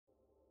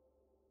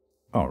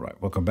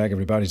Alright, welcome back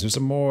everybody to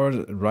some more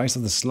Rise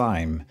of the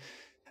Slime,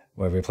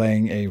 where we're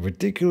playing a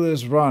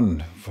ridiculous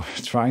run for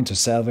trying to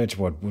salvage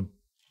what would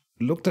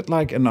looked at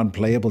like an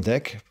unplayable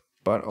deck,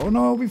 but oh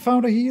no, we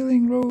found a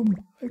healing room.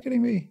 Are you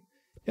kidding me?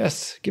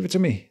 Yes, give it to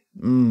me.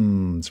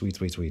 Sweet,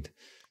 sweet, sweet.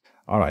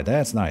 Alright,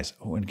 that's nice.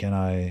 Oh, and can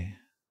I...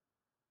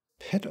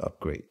 Pet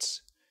upgrades.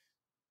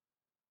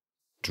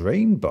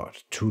 Drain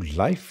bot to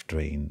life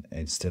drain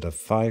instead of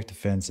 5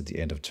 defense at the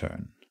end of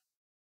turn.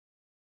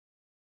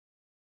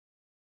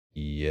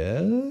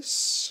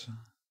 Yes.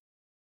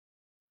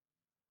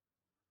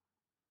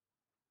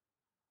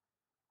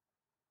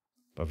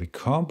 But we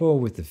combo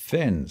with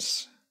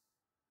defense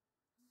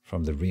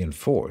from the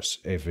reinforce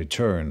every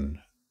turn.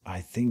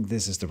 I think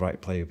this is the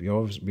right play. We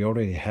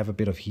already have a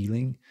bit of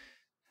healing,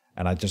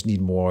 and I just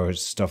need more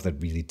stuff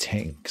that really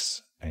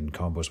tanks and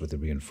combos with the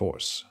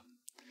reinforce.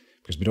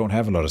 Because we don't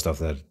have a lot of stuff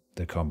that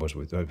combos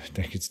with. I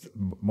think it's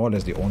more or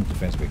less the only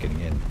defense we're getting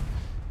in.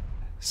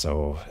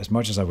 So as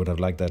much as I would have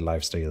liked that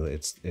lifesteal,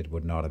 it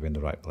would not have been the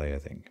right play, I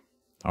think.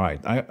 All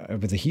right,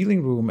 with the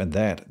healing room and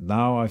that,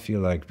 now I feel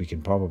like we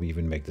can probably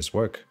even make this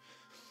work.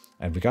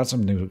 And we got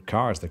some new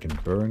cards that can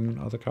burn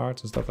other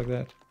cards and stuff like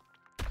that.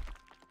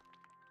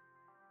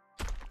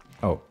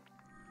 Oh.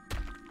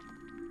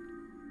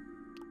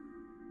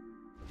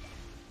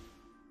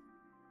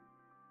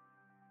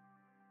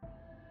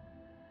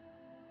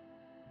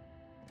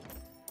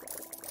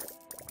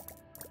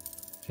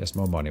 Just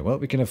more money. Well,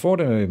 we can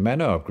afford a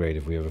mana upgrade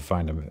if we ever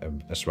find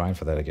a shrine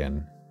for that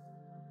again.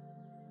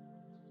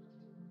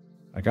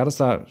 I gotta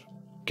start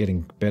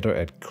getting better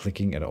at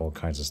clicking at all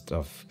kinds of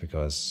stuff,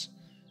 because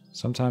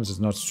sometimes it's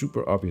not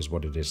super obvious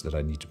what it is that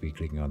I need to be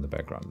clicking on in the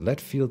background.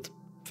 Lead fill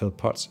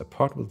pots. A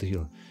pot will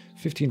deal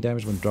 15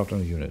 damage when dropped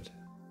on a unit.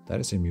 That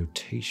is a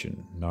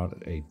mutation, not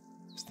a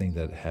thing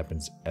that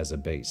happens as a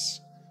base,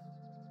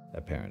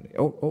 apparently.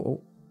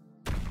 Oh.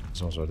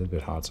 It's also a little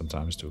bit hard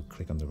sometimes to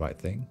click on the right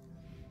thing.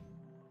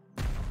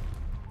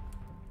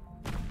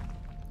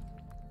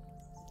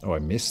 Oh, I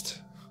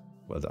missed.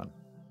 Well done.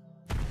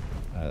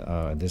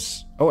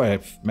 This... Oh,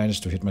 I've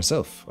managed to hit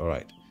myself. All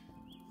right.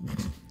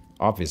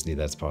 Obviously,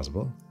 that's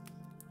possible.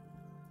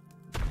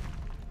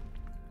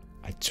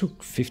 I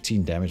took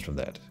 15 damage from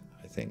that,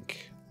 I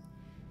think.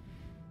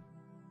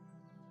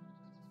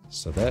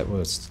 So that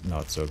was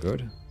not so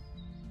good.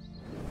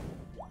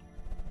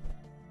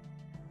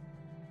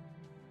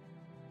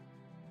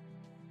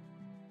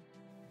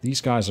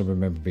 These guys I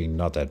remember being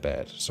not that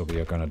bad, so we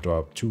are gonna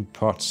drop 2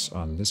 pots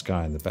on this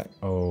guy in the back.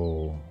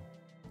 Oh,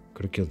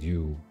 could have killed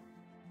you.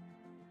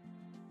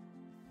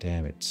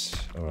 Damn it.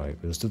 Alright,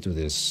 we'll still do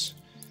this.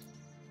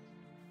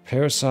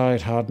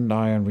 Parasite, hardened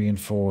iron,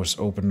 reinforce,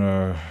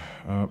 opener.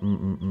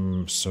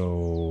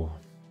 So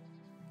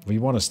we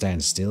want to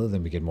stand still,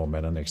 then we get more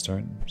mana next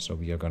turn. So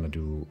we are gonna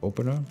do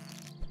opener.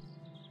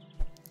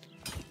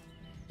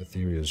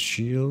 Ethereal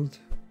shield.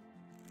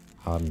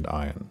 Hardened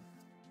iron.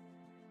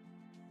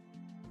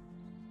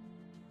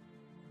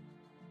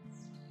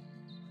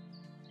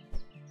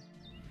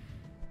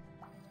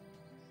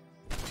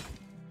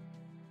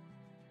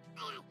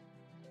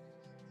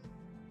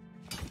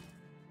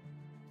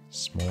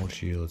 Small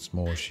shield,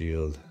 small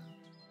shield.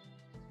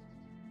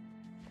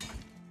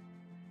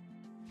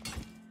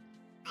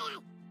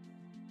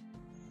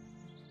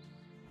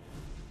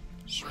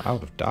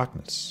 Shroud of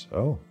Darkness.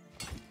 Oh.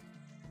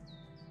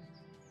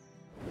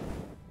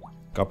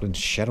 Goblin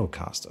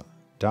Shadowcaster.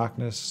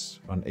 Darkness,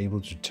 unable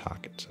to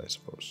target, I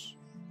suppose.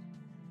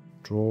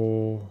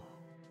 Draw.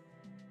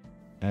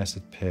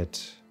 Acid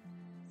Pet.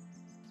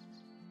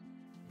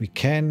 We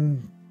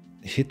can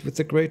hit with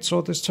the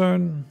Greatsword this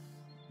turn.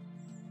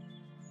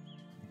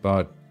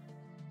 But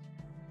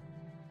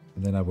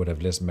then I would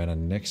have less mana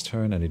next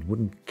turn, and it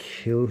wouldn't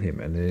kill him.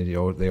 And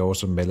they're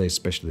also melee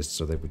specialists,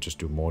 so they would just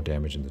do more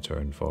damage in the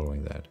turn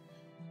following that.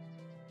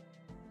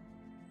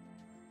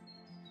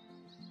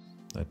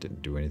 That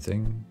didn't do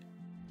anything.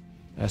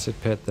 Acid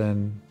Pet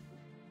then.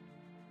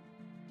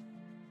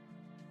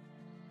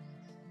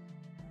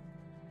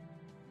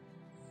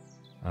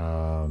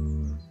 I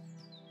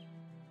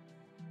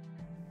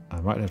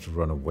might have to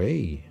run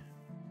away.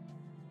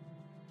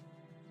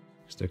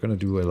 They're gonna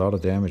do a lot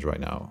of damage right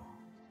now.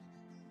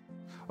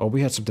 Oh,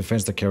 we had some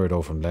defense that carried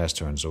over from last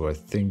turn, so I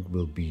think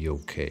we'll be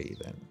okay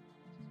then.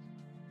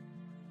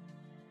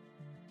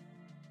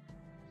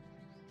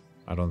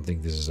 I don't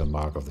think this is a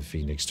Mark of the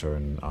Phoenix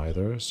turn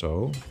either,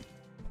 so...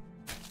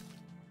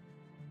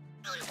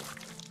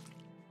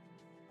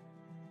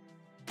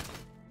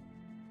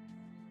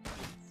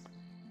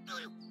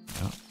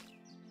 Yeah.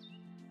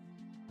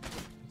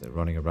 They're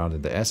running around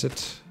in the acid.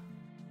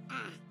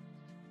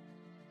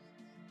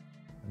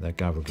 That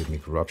guy will give me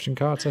corruption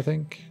cards, I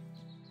think.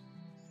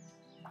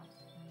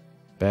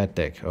 Bad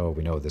deck. Oh,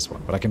 we know this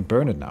one. But I can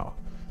burn it now.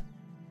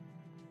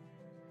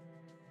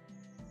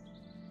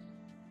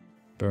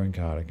 Burn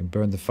card. I can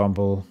burn the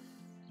fumble.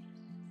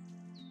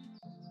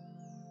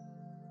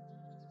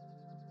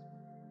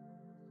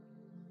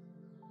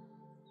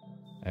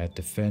 Add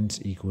defense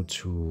equal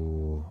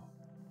to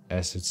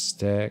acid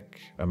stack.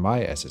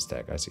 My acid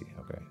stack, I see.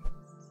 Okay.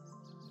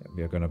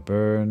 We are gonna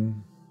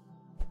burn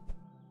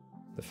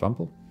the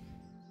fumble.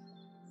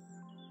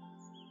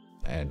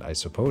 And I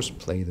suppose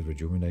play the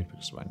rejuvenate,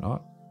 because why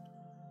not?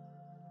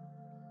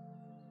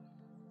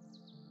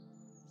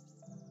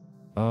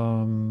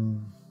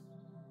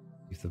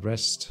 Leave the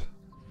rest.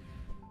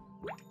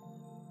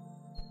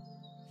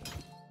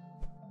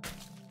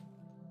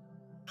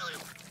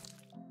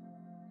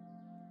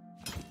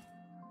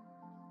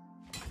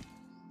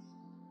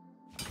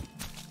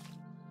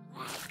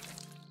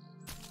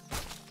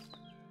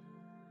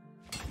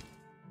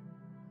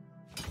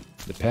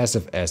 The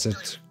passive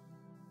asset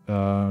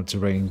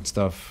terrain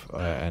stuff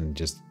and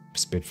just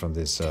spit from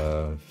this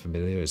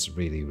familiar is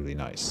really, really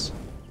nice.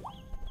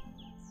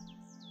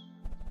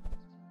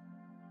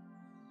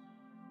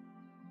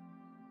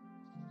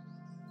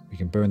 We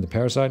can burn the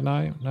parasite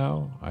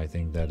now. I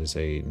think that is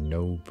a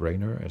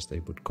no-brainer, as they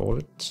would call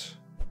it.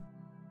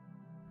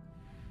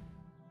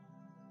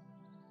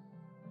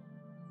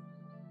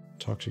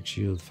 Toxic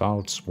shield,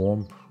 foul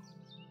swamp.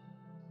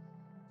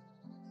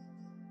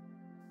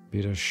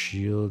 Bitter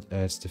shield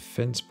adds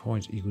defense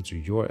points equal to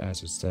your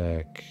asset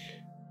stack.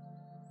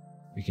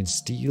 We can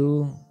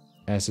steal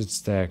asset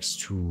stacks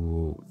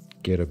to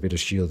get a bitter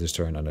shield this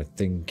turn, and I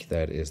think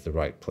that is the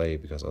right play,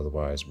 because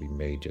otherwise we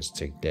may just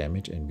take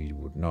damage, and we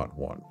would not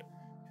want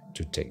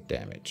to take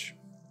damage.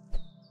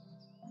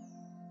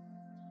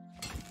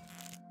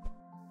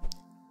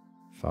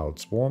 Foul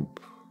swamp.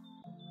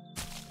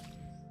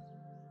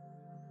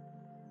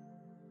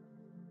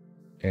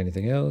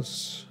 Anything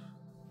else?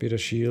 Bitter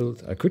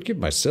shield. I could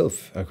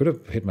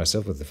have hit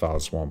myself with the foul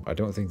swamp. I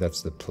don't think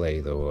that's the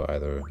play though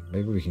either.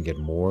 Maybe we can get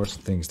more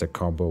things that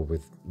combo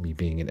with me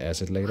being an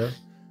asset later.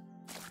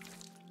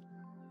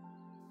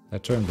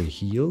 That turn we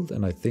healed,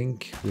 and I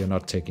think we are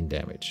not taking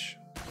damage.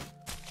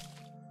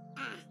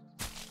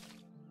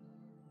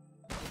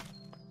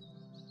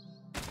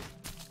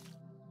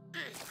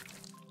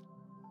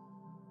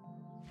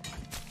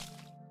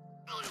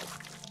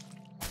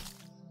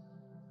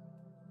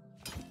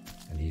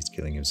 He's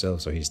killing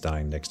himself, so he's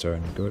dying next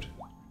turn. Good.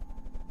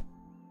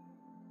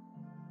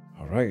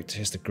 Alright,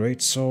 here's the great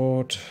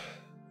sword.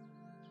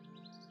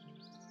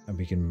 And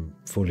we can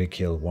fully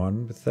kill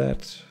one with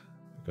that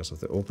because of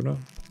the opener.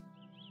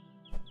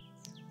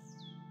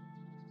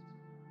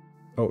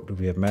 Oh, do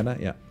we have mana?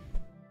 Yeah.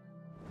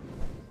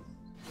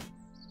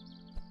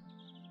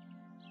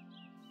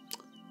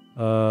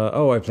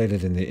 Oh, I played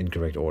it in the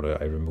incorrect order.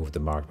 I removed the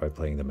mark by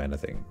playing the mana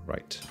thing.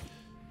 Right.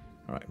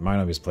 Alright,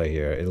 minor misplay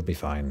here. It'll be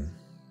fine.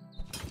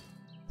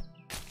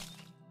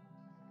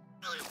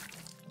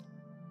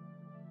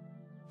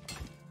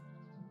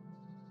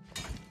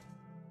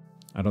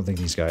 I don't think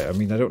these guys... I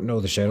mean, I don't know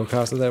the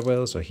Shadowcaster that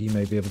well, so he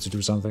may be able to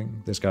do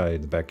something. This guy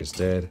in the back is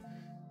dead.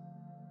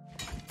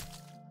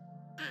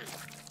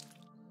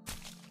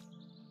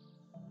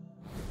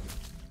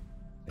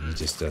 And he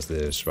just does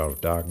the Shroud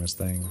of Darkness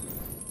thing.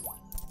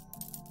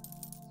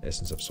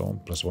 Essence of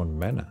Storm, +1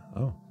 mana.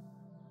 Oh.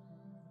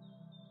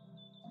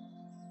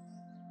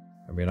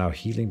 And we're now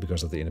healing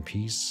because of the inner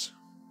peace.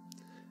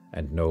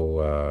 And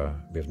no...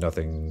 we have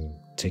nothing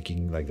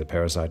taking, like the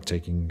parasite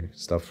taking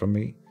stuff from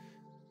me.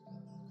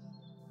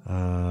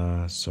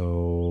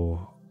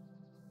 So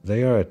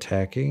they are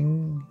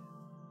attacking.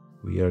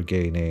 We are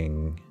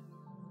gaining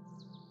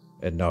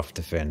enough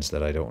defense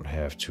that I don't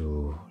have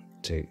to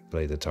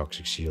play the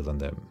toxic shield on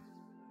them.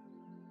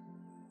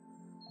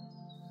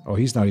 Oh,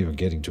 he's not even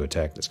getting to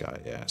attack this guy.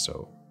 Yeah,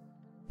 so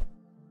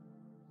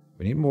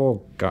we need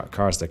more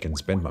cards that can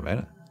spend my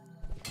mana.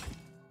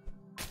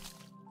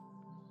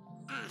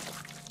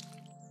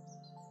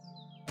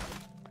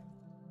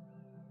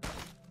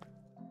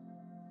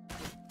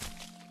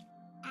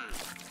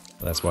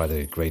 That's why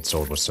the Great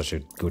Sword was such a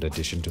good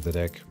addition to the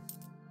deck.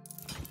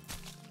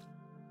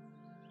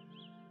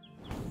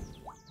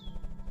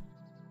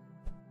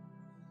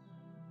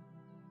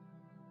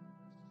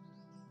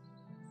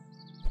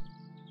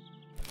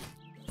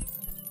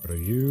 What are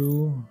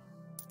you?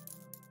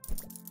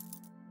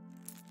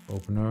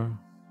 Opener.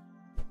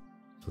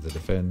 For the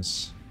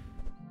defense.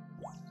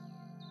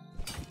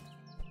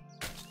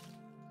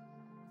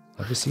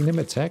 Have we seen him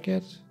attack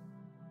yet?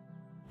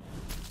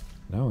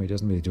 No, he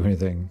doesn't really do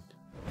anything.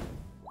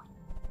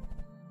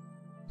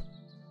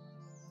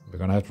 We're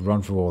gonna have to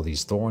run through all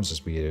these thorns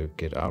as we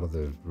get out of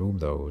the room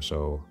though,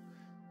 so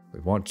we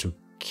want to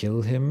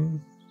kill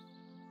him.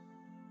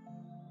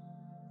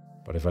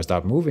 But if I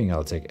start moving,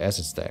 I'll take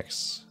acid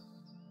stacks.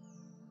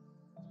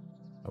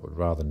 I would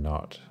rather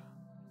not.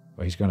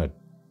 But he's gonna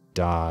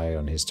die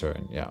on his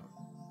turn, yeah.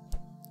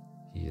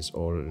 He is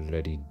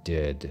already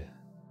dead.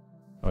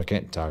 Oh, I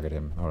can't target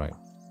him, alright.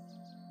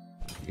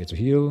 He gets to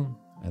heal,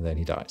 and then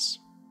he dies.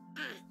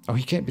 Oh,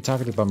 he can't be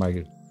targeted by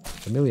my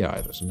familiar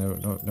either, so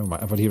no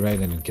mind. But he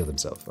ran in and killed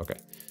himself. Okay.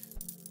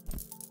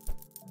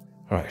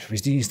 Alright,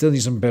 we still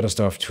need some better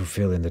stuff to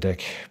fill in the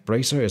deck.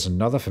 Bracer is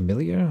another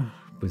familiar,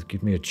 which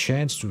give me a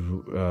chance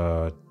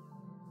to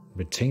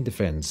retain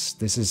defense.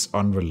 This is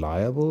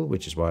unreliable,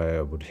 which is why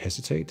I would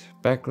hesitate.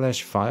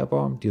 Backlash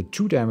Firebomb, deal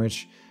 2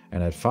 damage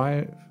and add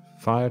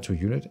fire to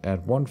unit.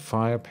 Add 1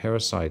 fire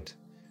parasite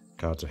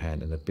card to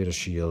hand and a bit of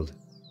shield.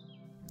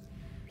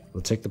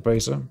 We'll take the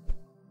bracer.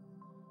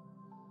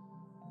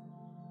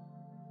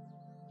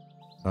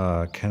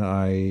 Can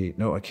I...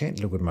 No, I can't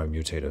look at my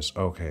mutators.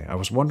 Okay, I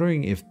was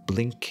wondering if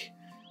Blink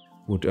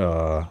would...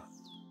 Oh,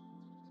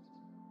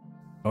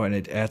 and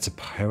it adds a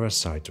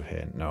parasite to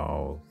hand.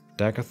 No.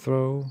 Dagger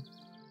throw.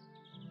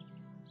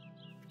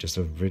 Just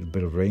a little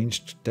bit of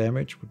ranged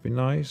damage would be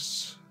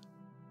nice.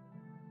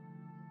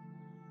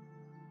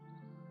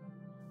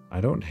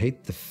 I don't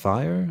hate the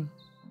fire.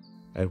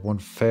 Add one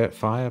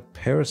fire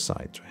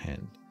parasite to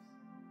hand,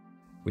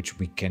 which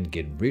we can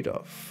get rid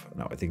of.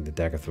 Now I think the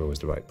dagger throw is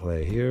the right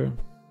play here.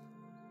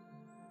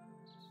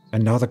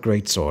 Another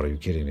great sword, are you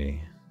kidding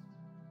me?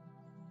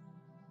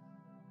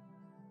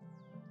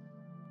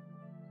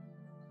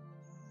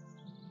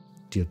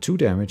 Deal 2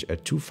 damage,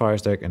 add 2 fire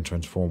stack and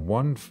transform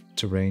 1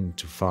 terrain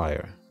to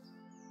fire.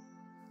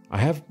 I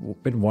have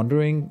been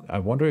wondering, I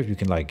wonder if you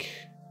can like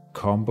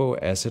combo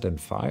acid and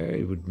fire.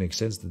 It would make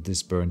sense that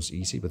this burns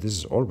easy, but this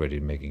is already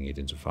making it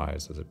into fire,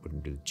 so that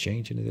wouldn't really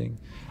change anything.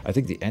 I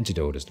think the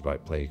antidote is the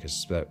right play,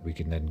 because that we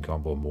can then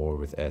combo more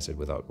with acid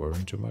without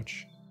worrying too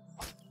much.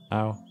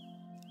 Ow.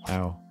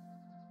 Ow.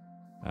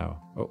 Ow.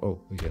 Oh,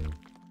 oh, we can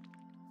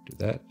do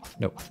that.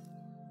 Nope.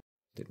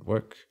 Didn't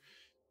work.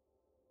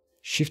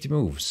 Shifty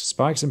moves.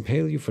 Spikes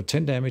impale you for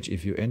 10 damage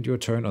if you end your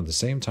turn on the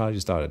same tile you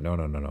started. No,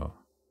 no, no, no.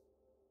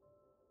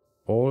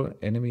 All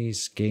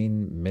enemies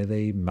gain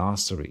melee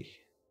mastery.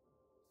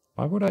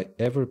 Why would I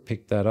ever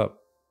pick that up?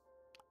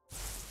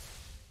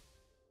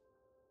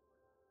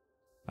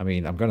 I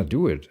mean, I'm gonna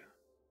do it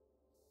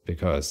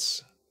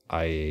because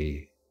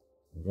I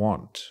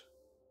want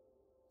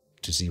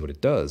to see what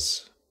it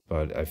does,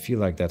 but I feel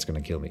like that's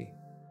gonna kill me.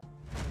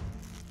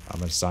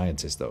 I'm a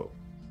scientist though.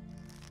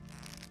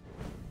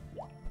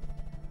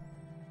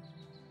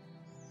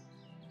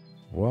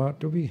 What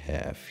do we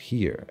have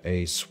here?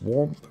 A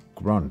swamp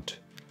grunt.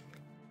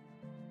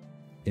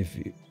 If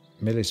you,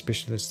 melee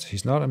specialist,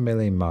 he's not a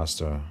melee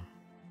master.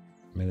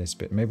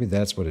 Maybe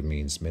that's what it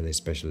means. Melee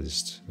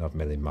specialist, not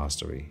melee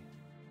mastery.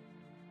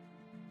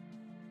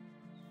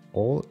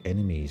 All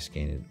enemies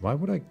gain it. Why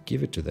would I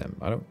give it to them?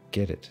 I don't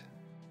get it.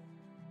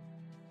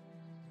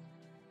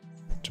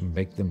 To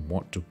make them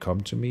want to come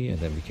to me and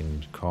then we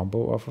can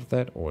combo off of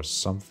that or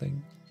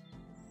something.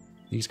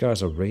 These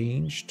guys are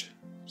ranged.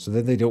 So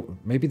then they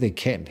don't, maybe they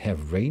can't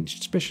have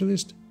ranged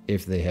specialist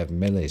if they have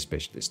melee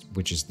specialist,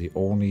 which is the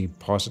only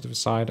positive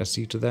side I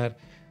see to that.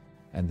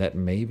 And that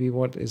may be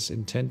what is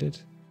intended.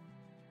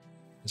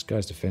 This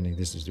guy's defending,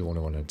 this is the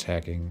only one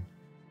attacking.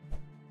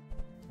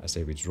 I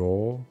say we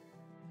draw.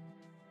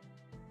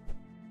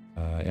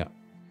 Yeah.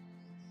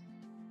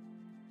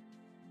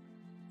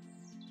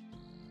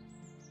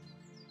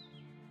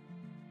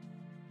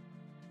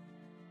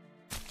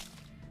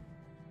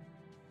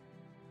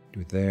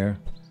 Do it there.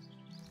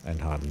 And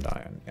hardened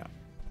iron, yeah.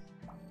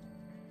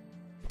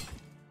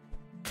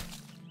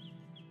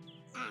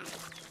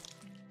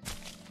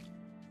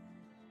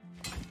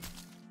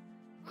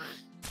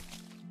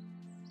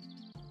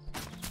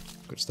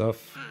 Good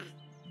stuff.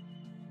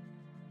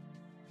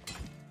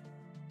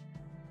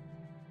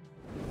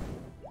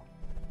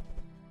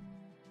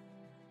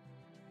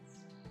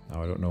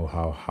 Now I don't know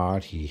how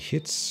hard he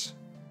hits.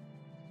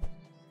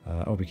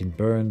 Oh, we can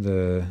burn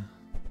the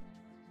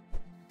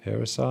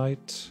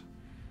parasite.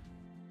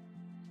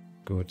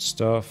 Good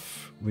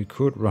stuff. We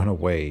could run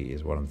away,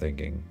 is what I'm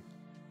thinking.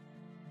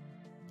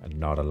 And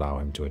not allow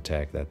him to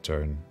attack that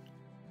turn.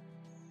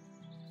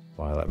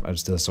 While I'm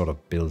still sort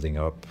of building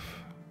up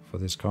for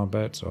this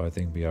combat, so I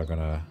think we are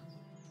gonna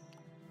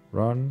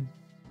run.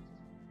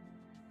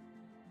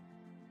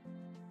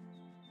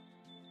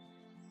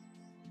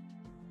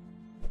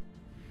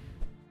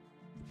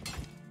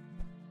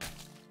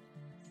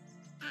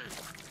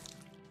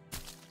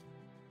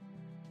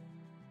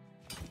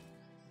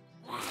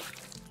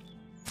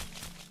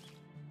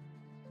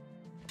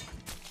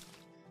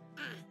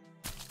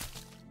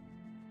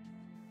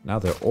 Now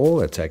they're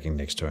all attacking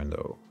next turn,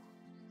 though.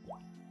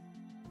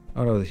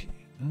 Oh no,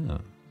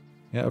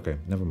 yeah, okay,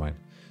 never mind.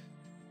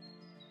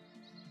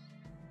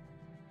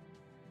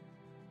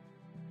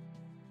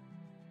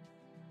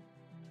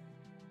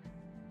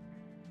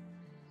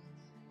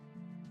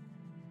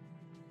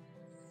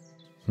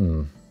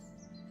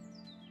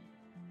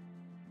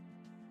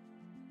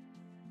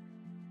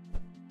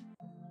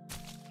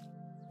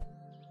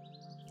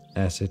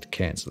 Acid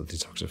cancel,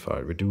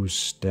 detoxify,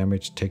 reduce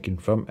damage taken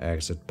from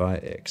acid by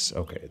X.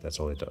 Okay, that's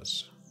all it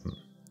does.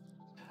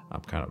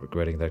 I'm kind of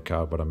regretting that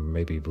card, but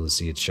maybe we'll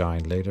see it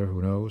shine later,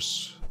 who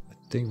knows. I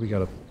think we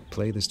gotta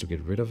play this to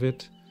get rid of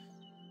it.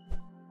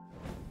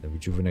 Then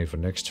rejuvenate for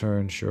next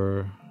turn,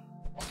 sure.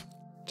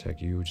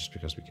 Attack you just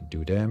because we can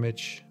do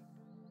damage.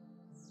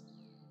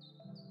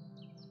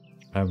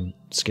 I'm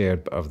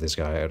scared of this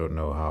guy, I don't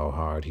know how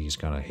hard he's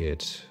gonna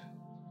hit.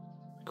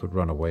 Could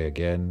run away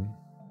again.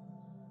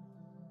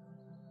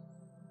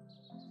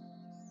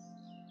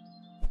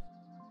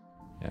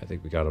 Yeah, I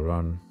think we gotta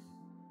run.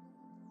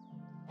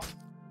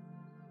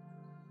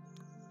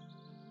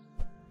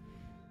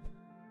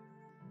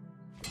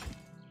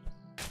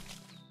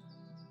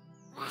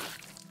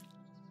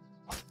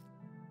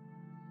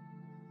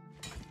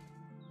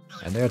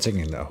 And they're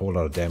taking a whole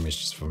lot of damage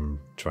just from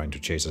trying to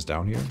chase us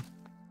down here.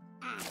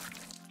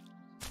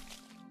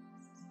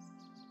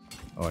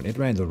 Oh, and it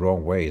ran the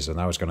wrong way, so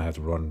now it's gonna have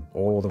to run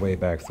all the way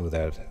back through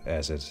that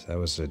asset. That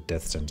was a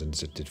death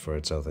sentence it did for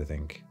itself, I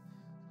think.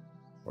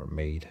 Or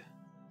made.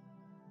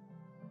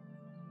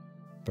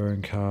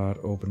 Burn card,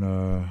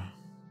 opener.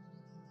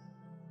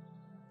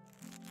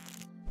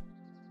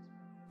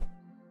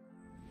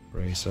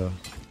 Razor.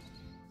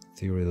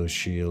 Ethereal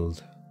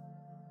shield.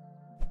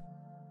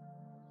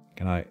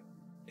 Can I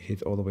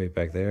hit all the way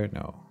back there?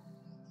 No.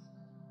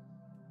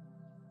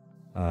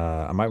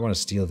 I might want to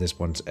steal this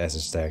one's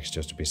asset stacks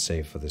just to be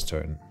safe for this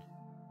turn.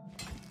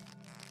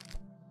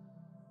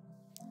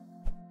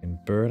 We can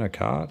burn a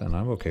card, and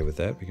I'm okay with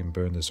that. We can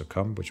burn this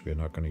Succumb, which we're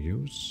not going to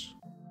use.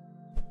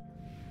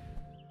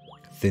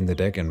 Thin the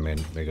deck and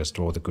make us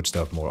draw the good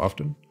stuff more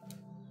often.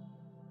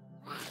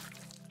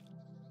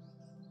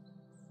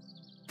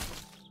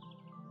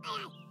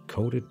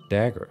 Coated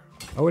dagger.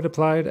 Oh, it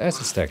applied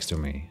asset stacks to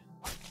me.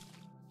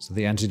 So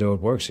the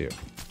antidote works here.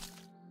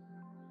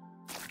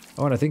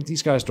 Oh, and I think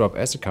these guys drop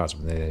asset cards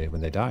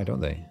when they die, don't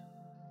they?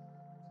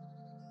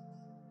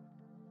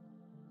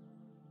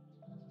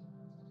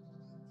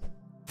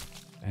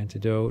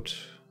 Antidote.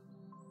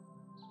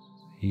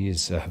 He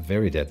is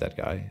very dead, that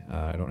guy.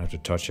 I don't have to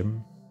touch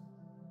him.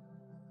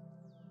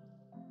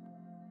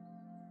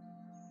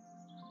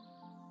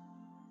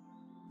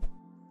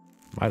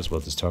 Might as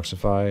well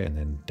detoxify and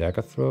then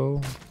dagger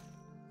throw.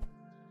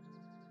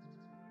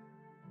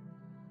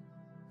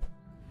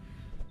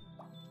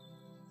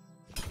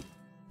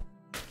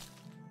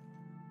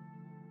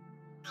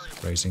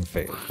 Racing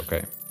failed,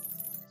 okay.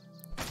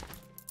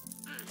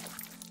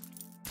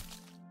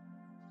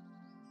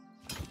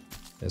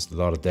 There's a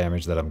lot of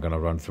damage that I'm gonna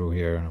run through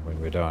here when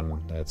we're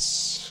done.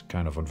 That's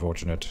kind of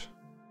unfortunate.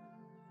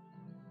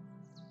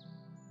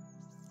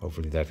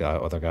 Hopefully that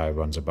other guy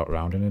runs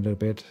around in a little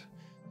bit.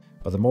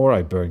 But the more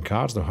I burn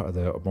cards,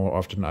 the more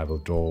often I will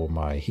draw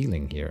my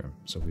healing here.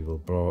 So we will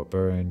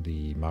burn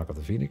the Mark of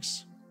the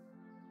Phoenix.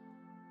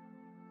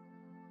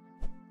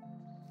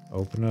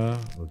 Opener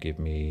will give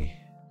me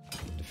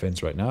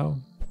defense right now.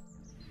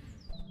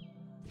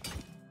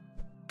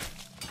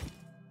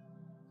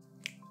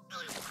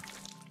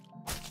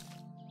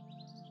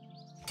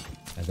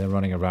 And then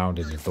running around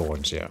in the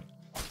thorns here.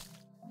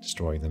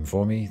 Destroying them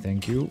for me,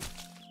 thank you.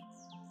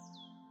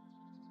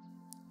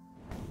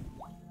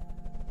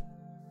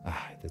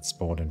 That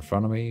spawned in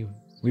front of me.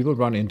 We will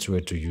run into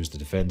it to use the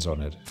defense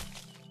on it.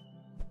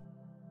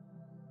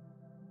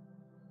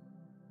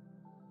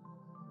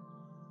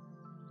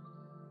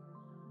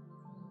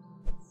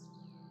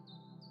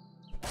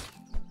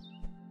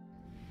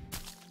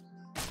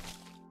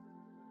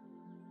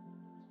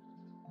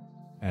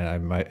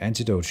 And my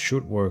antidote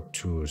should work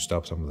to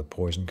stop some of the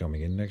poison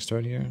coming in next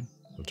turn here.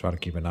 We'll try to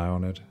keep an eye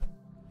on it.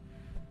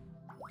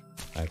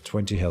 I have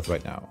 20 health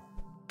right now.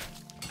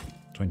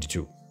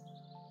 22.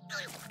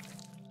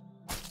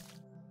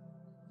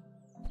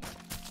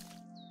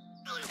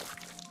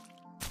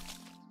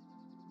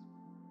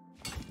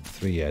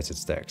 Three asset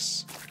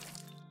stacks.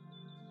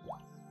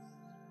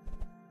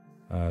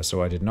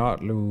 So I did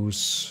not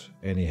lose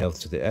any health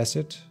to the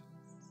asset.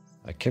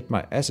 I kept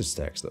my asset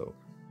stacks though.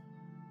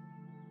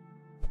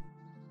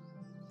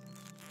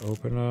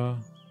 Opener.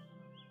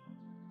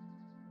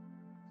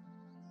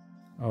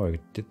 Oh, I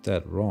did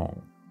that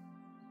wrong.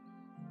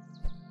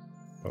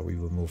 But we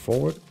will move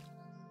forward.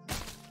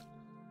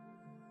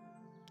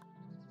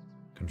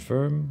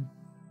 Confirm.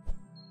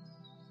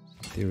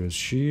 Ethereal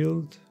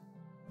shield.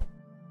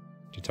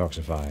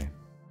 Detoxify.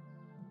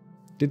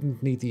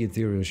 Didn't need the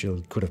ethereal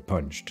shield, could have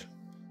punched.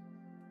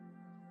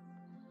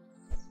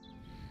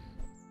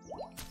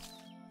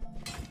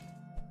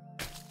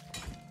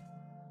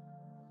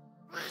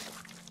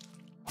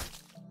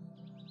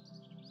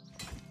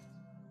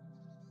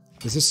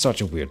 This is such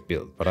a weird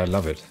build, but I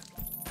love it.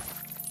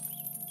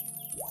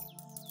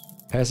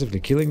 Passively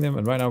killing them,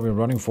 and right now we're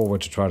running forward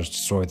to try to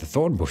destroy the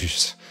thorn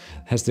bushes.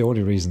 That's the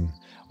only reason,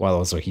 while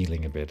also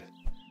healing a bit.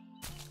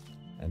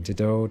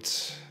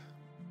 Antidote.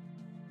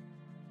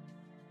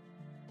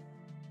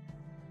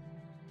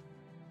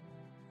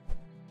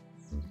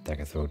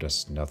 Dagger throw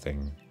does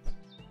nothing.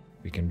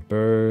 We can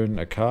burn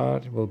a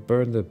card. We'll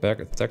burn the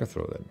dagger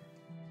throw then.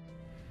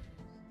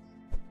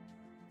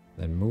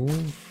 Then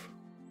move.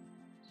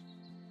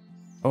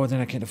 Oh,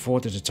 then I can't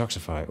afford to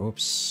detoxify.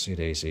 Oopsie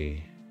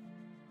daisy.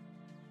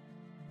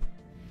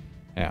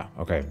 Yeah,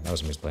 okay, that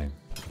was a misplay.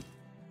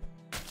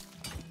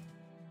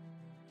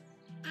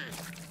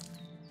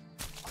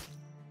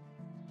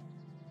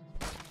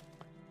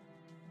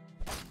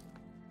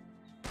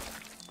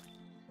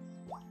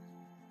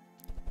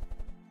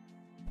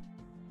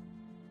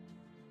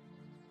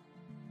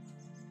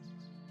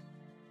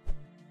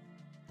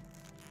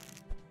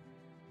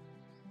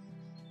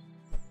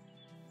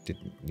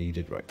 Didn't need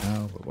it right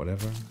now, but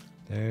whatever.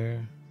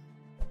 There.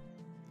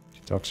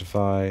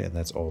 Detoxify, and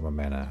that's all my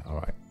mana.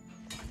 Alright.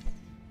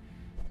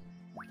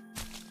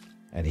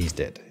 And he's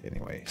dead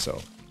anyway, so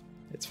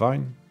it's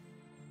fine.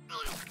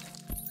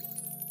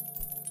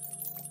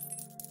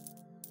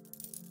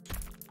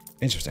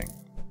 Interesting.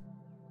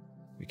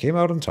 We came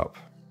out on top.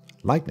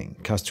 Lightning.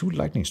 Cast 2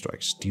 lightning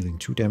strikes, dealing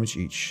 2 damage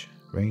each.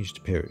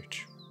 Ranged period.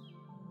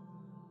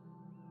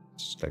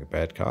 It's like a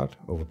bad card.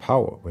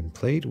 Overpower. When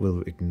played,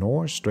 will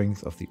ignore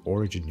strength of the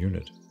origin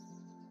unit.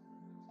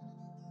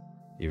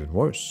 Even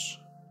worse.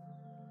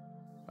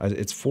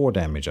 It's 4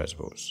 damage, I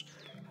suppose.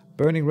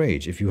 Burning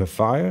Rage. If you have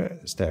fire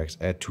stacks,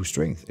 add 2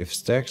 strength. If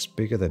stacks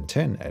bigger than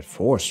 10, add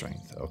 4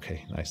 strength.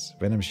 Okay, nice.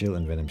 Venom Shield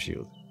and Venom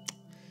Shield.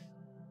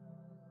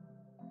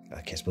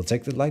 I guess we'll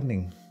take the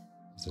lightning.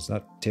 It's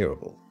not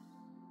terrible.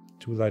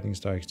 2 lightning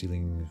strikes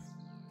dealing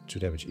 2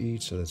 damage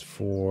each, so that's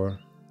 4.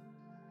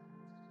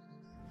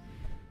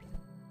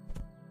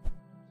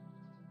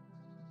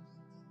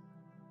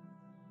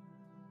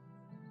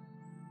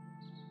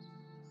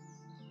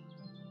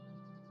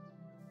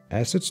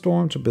 Acid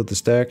Storm to build the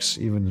stacks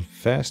even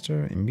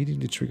faster.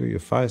 Immediately trigger your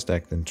fire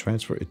stack, then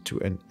transfer it to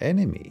an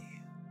enemy.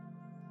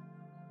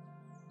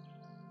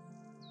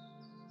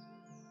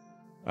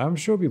 I'm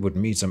sure we would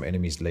meet some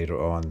enemies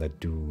later on that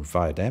do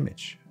fire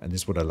damage. And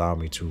this would allow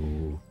me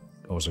to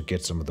also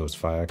get some of those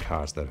fire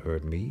cards that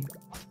hurt me.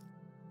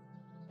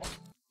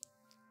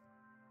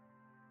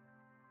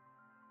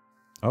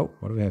 Oh,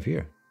 what do we have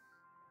here?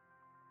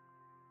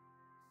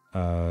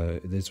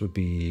 This would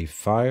be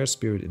Fire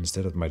Spirit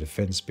instead of my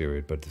Defense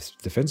Spirit, but the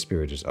Defense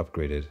Spirit is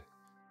upgraded.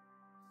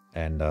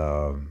 And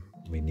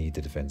we need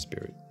the Defense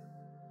Spirit.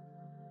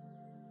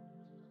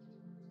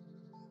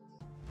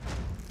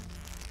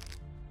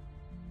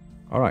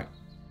 Alright.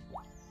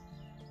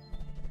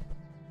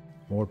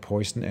 More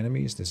poison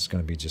enemies. This is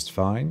going to be just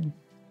fine.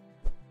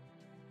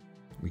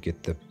 We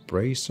get the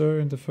Bracer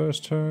in the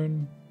first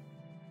turn.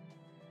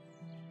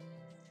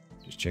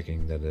 Just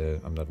checking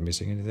that I'm not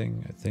missing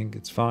anything. I think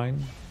it's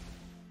fine.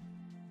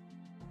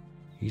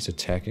 He's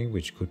attacking,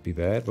 which could be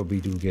bad, but we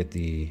do get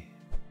the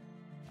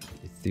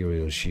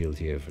Ethereal Shield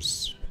here.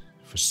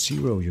 For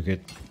 0, you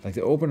get... Like,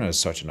 the opener is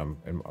such a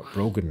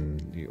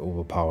broken,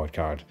 overpowered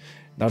card.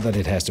 Not that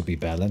it has to be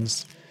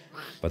balanced,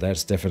 but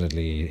that's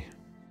definitely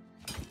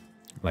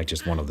like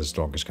just one of the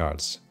strongest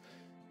cards.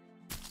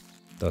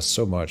 Does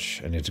so much,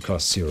 and it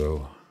costs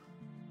 0.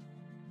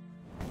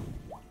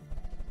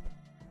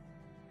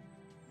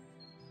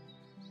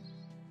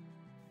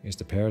 Here's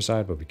the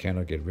Parasite, but we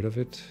cannot get rid of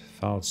it.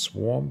 Foul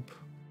Swamp.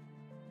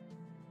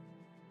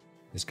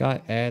 This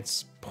guy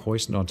adds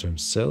poison onto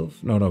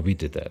himself. No, we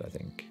did that, I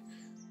think.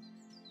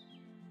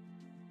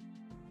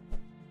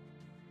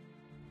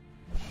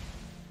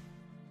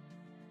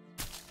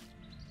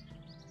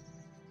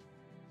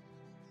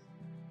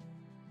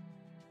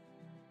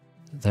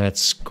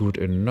 That's good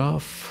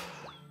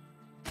enough.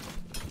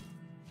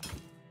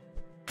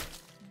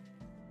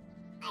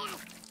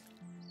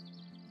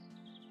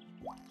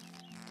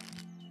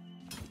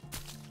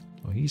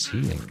 Oh, he's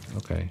healing.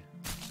 Okay.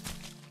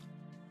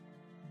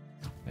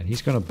 And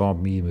he's gonna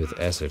bomb me with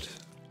acid.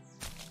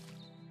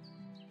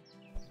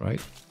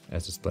 Right?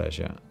 Acid Splash,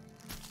 yeah.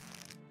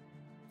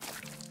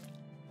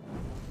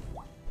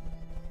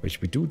 Which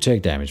we do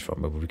take damage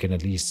from, but we can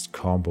at least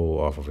combo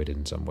off of it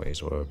in some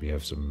ways, or we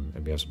have some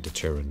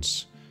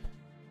deterrence.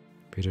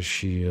 Bitter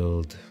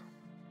Shield,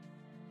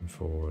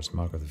 Enforce,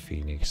 Mark of the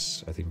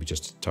Phoenix. I think we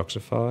just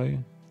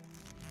Toxify.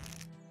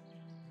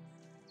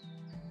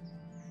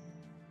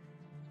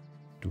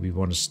 Do we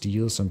want to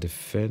steal some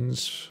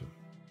defense?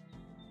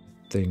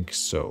 Think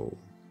so.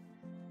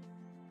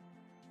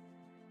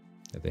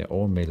 They're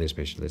all melee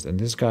specialists, and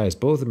this guy is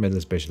both a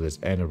melee specialist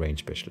and a range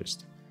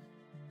specialist.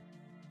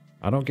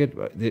 I don't get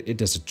it.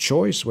 There's a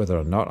choice whether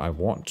or not I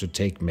want to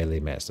take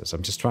melee masters.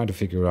 I'm just trying to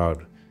figure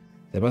out.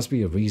 There must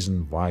be a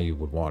reason why you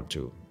would want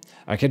to.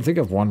 I can think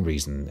of one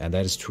reason, and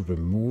that is to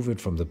remove it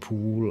from the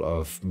pool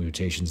of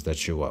mutations that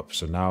show up.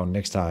 So now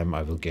next time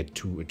I will get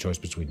a choice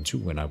between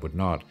 2, and I would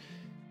not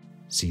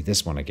see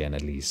this one again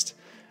at least.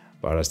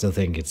 But I still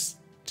think it's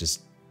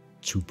just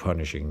too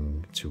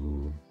punishing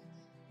to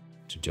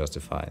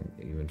justify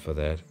even for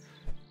that.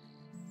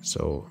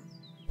 So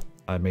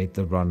I made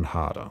the run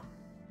harder.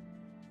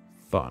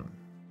 Fun.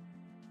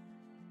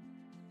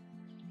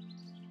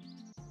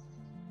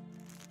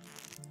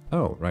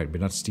 Oh, right, we're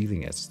not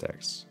stealing acid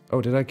stacks. Oh,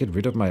 did I get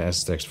rid of my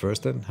acid stacks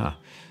first then? Huh.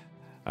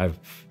 I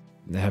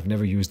have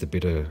never used the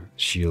Bitter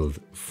Shield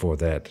for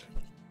that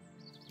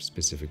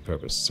specific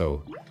purpose,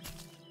 so...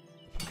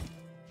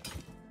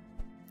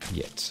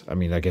 Yet. I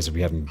mean, I guess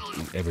we haven't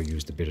ever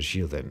used the Bitter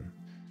Shield then.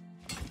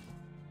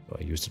 So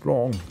I used it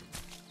wrong.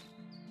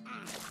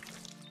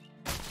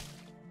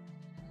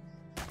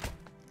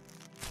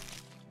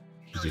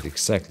 He did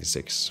exactly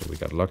 6, so we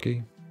got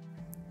lucky.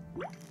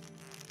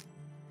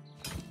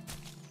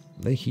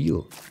 They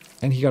heal.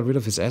 And he got rid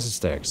of his acid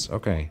stacks.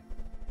 Okay.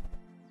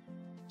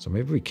 So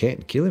maybe we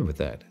can't kill him with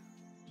that.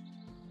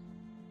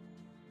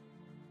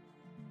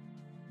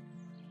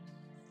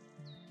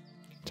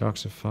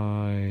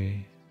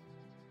 Toxify.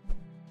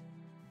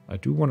 I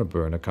do want to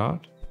burn a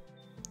card.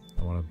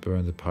 I want to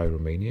burn the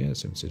Pyromania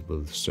since it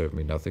will serve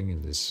me nothing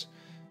in this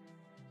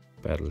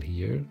battle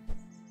here.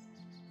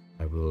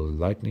 I will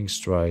Lightning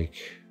Strike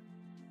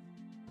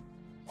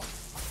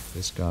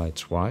this guy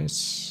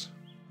twice.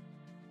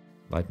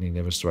 Lightning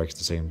never strikes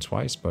the same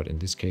twice, but in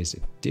this case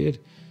it did.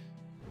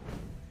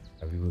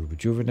 We will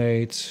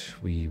rejuvenate.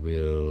 We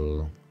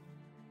will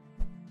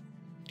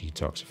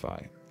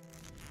detoxify.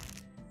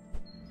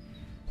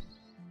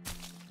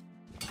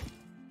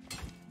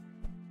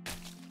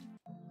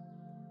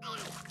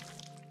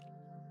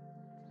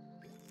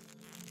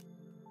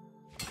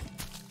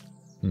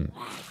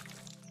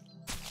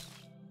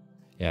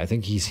 Yeah, I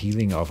think he's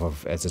healing off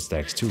of acid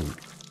stacks too.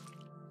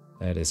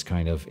 That is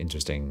kind of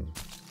interesting.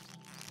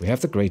 We have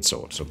the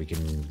greatsword, so we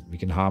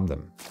can harm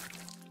them.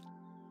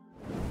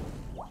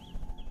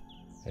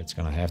 It's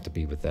gonna have to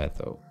be with that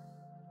though.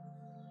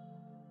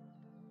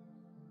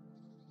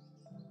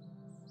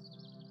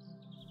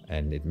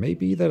 And it may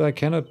be that I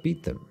cannot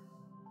beat them.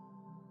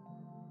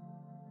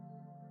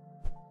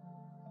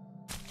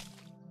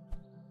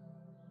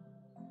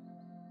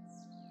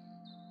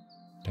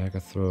 Dagger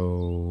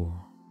throw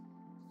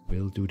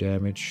will do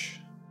damage.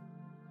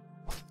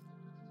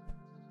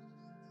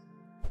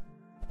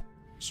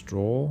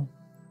 Straw.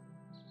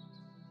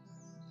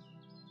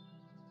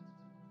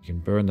 You can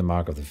burn the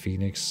mark of the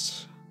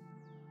phoenix.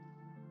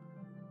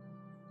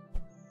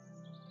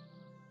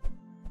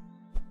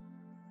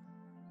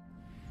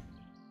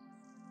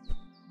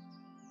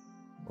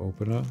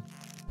 Opener.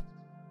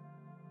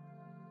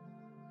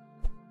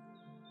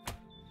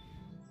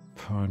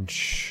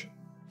 Punch.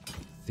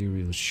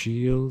 Ethereal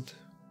shield.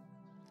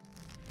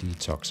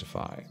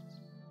 Detoxify.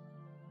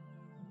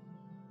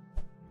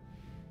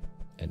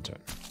 Enter.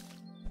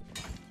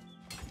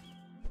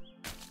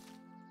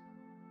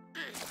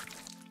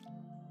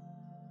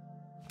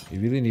 You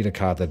really need a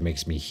card that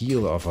makes me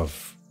heal off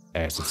of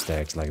acid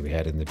stacks like we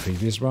had in the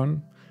previous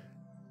run.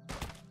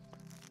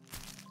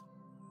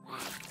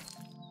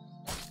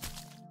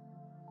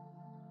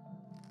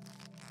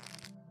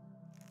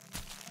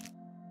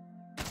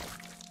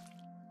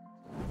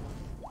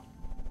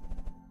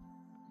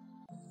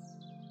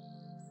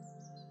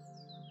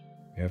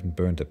 We haven't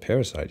burned the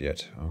parasite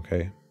yet.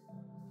 Okay.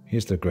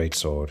 Here's the great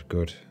sword.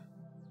 Good.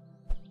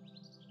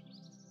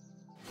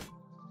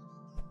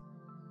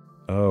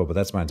 Oh, but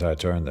that's my entire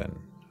turn then.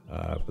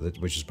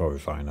 Which is probably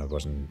fine. I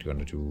wasn't going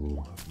to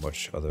do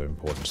much other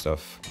important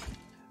stuff.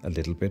 A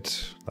little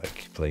bit,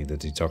 like playing the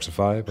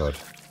detoxify, but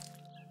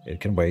it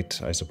can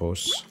wait, I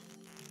suppose.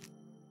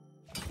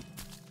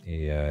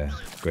 The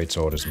great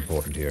sword is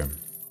important here.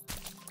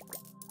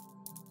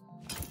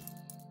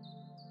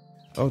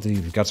 Oh,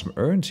 we've got some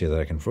urns here that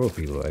I can throw at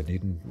people. I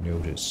didn't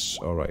notice.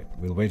 Alright,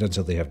 we'll wait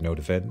until they have no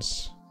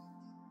defense.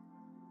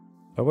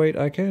 Oh wait,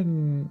 I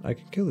can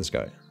kill this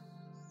guy.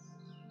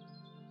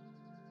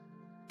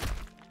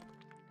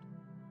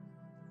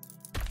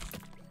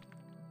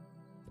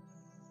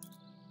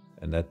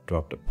 And that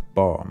dropped a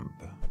bomb.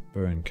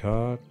 Burn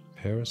card,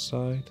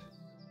 parasite.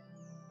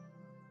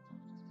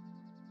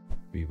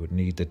 We would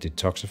need the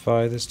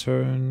detoxify this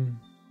turn.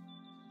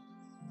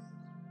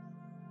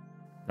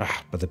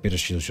 Ah, but the bitter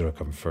shield should have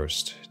come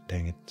first.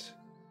 Dang it.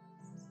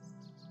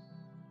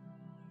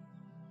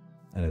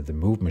 And the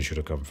movement should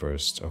have come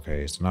first.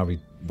 Okay, so now we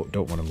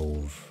don't want to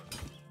move.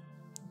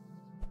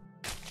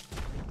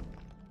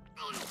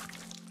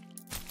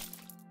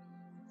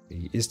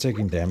 He is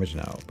taking damage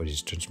now, but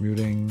he's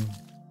transmuting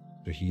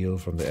to heal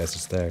from the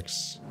acid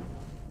stacks.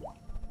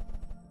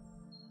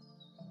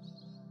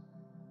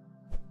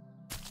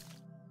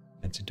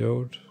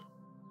 Antidote.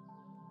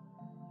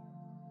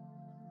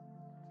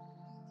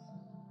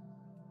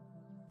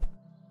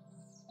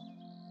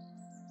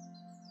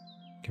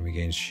 Can we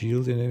gain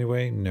shield in any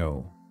way?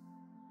 No.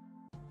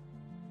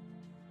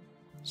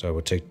 So I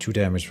would take 2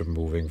 damage from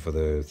moving for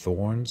the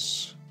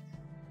thorns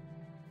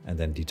and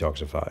then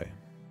detoxify.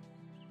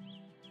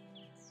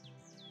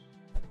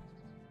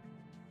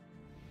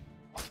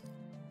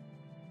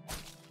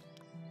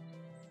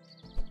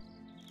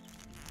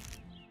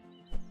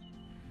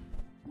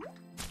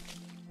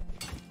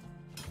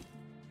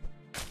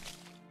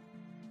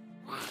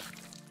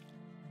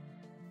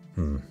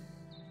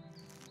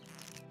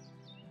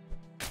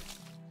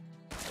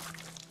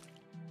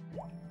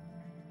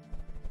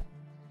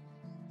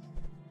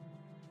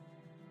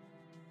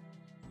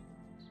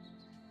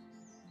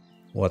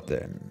 What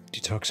then?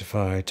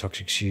 Detoxify,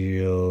 toxic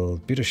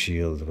shield, bitter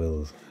shield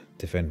will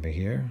defend me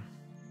here.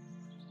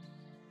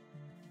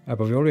 Ah,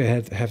 but we already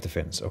have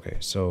defense. Okay,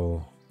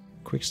 so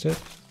quick step.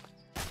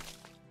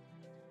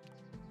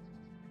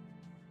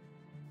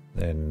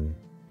 Then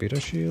bitter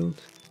shield.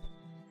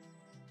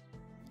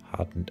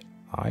 Hardened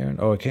iron.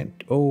 Oh, I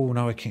can't. Oh,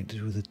 now I can't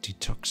do the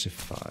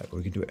detoxify. But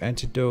we can do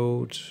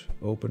antidote,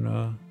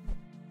 opener.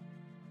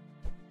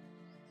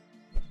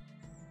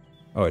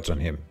 Oh, it's on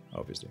him,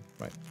 obviously.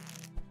 Right.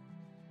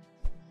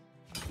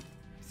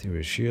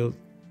 Ethereal shield.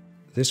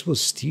 This will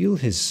steal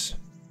his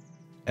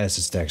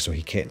acid stack so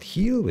he can't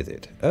heal with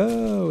it.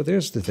 Oh,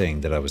 there's the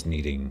thing that I was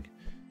needing.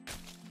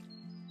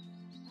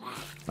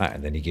 Ah,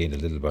 and then he gained a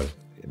little, but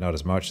not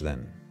as much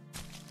then.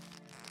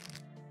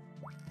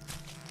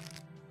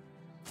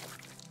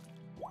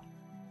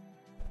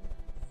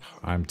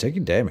 I'm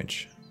taking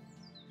damage.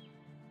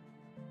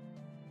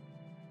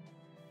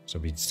 So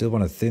we still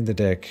want to thin the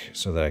deck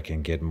so that I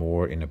can get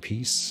more in a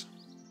piece.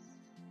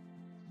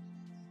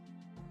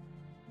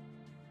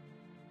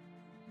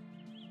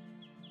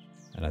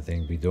 And I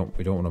think we don't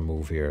want to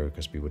move here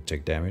because we would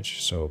take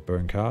damage. So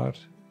burn card,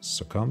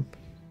 succumb,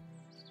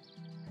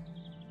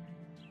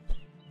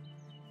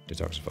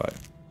 detoxify.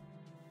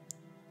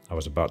 I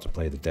was about to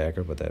play the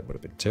dagger, but that would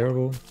have been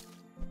terrible.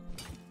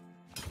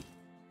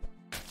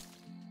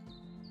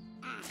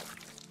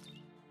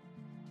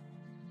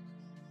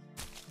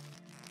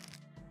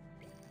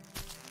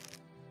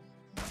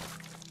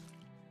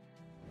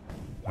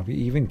 Are we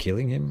even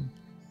killing him?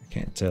 I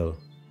can't tell.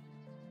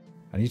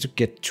 I need to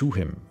get to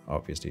him,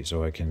 obviously,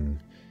 so I can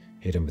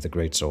hit him with a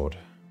greatsword.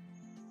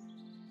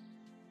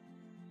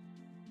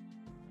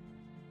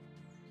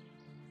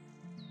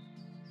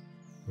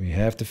 We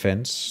have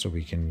defense, so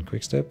we can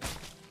quickstep.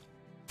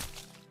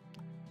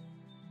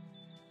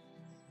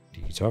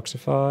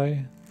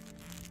 Detoxify.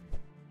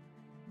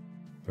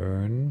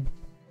 Burn.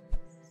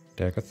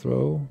 Dagger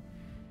throw.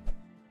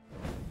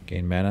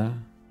 Gain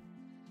mana.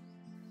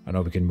 I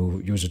know we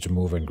can use it to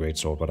move in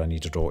greatsword, but I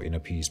need to draw in a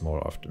piece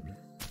more often.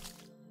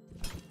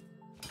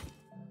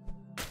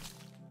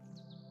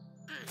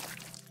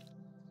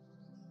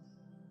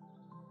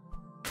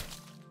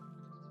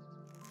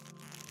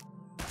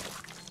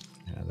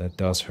 Yeah, that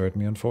does hurt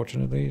me,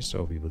 unfortunately,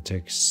 so we will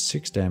take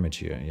 6 damage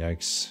here.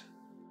 Yikes.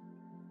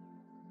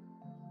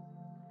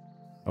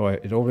 Oh,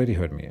 it already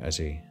hurt me, I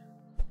see.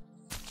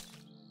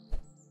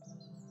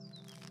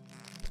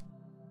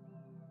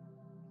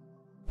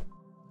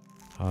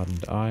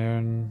 Hardened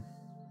iron.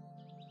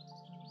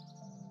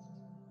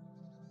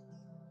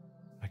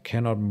 I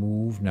cannot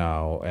move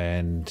now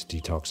and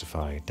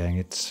detoxify. Dang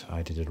it,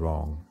 I did it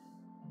wrong.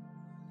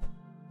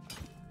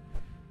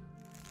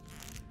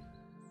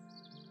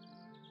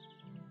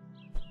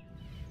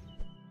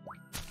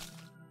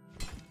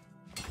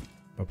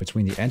 But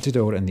between the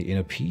antidote and the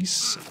inner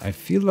peace, I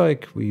feel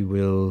like we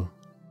will...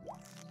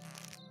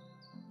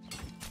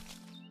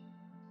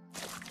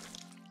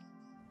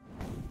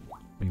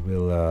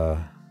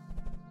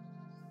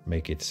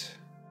 make it.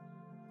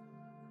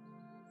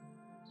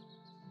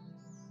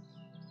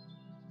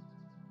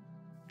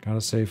 Gotta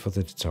save for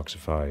the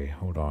detoxify.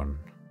 Hold on.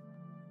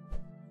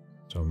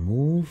 So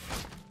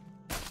move.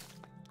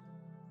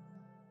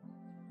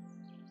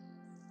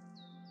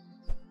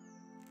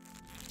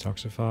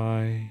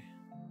 Detoxify.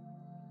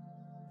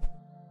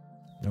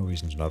 No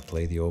reason to not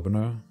play the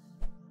opener.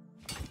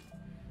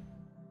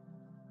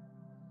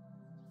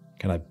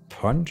 Can I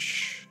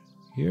punch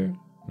here?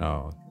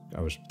 No. I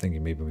was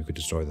thinking maybe we could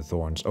destroy the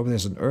thorns. Oh,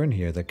 there's an urn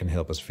here that can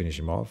help us finish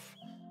him off.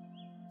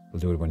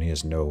 We'll do it when he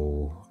has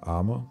no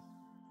armor.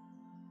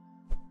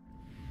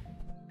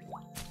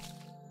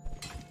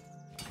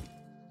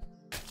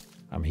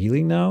 I'm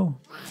healing now.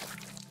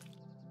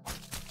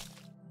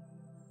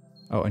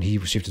 Oh, and he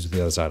shifted to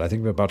the other side. I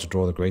think we're about to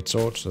draw the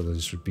greatsword, so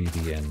this should be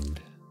the end.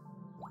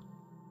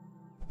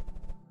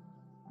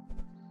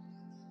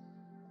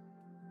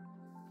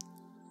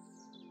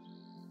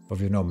 But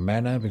we have no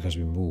mana because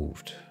we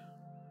moved.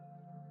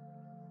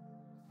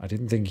 I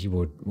didn't think he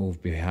would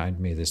move behind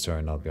me this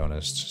turn, I'll be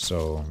honest.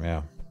 So,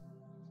 yeah.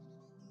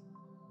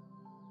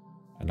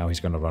 And now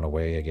he's gonna run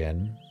away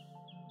again.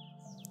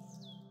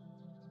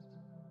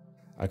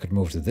 I could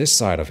move to this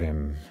side of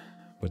him.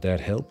 Would that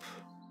help?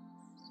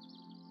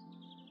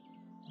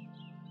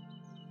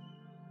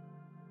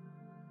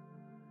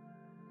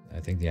 I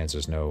think the answer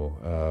is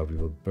no. We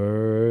will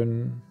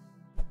burn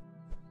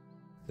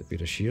the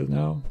bitter shield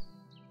now.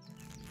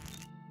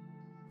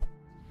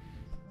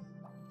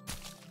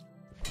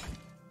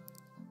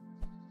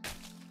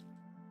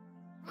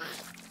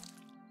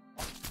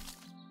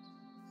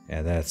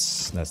 Yeah,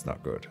 that's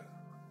not good.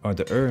 Oh,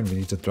 the urn, we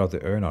need to drop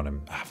the urn on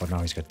him. Ah, but now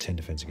he's got 10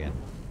 defense again.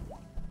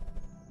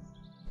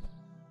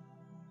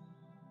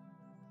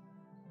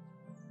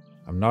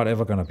 I'm not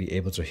ever gonna be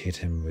able to hit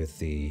him with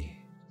the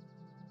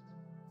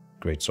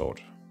greatsword.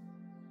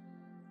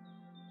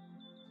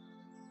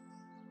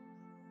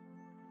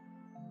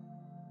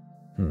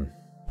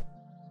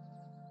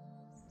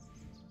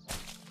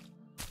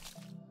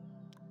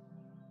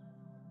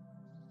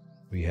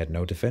 We had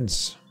no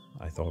defense.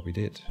 I thought we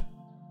did.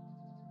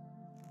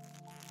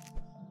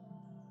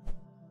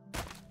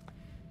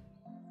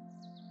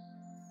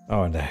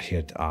 Oh, and he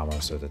had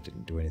armor, so that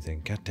didn't do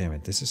anything. God damn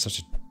it, this is such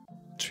a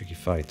tricky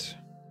fight.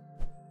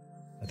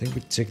 I think we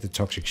take the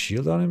toxic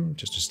shield on him,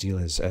 just to steal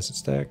his acid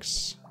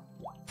stacks.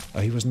 Oh,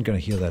 he wasn't gonna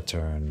heal that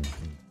turn.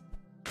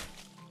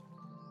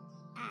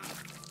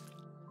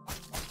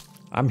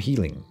 I'm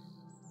healing,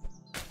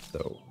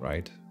 though,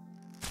 right?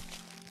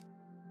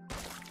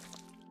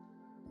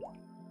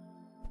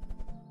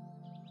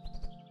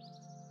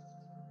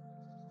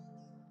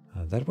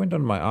 That went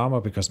on my armor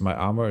because my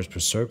armor is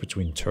preserved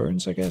between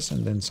turns, I guess,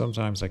 and then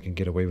sometimes I can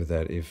get away with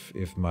that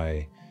if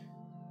my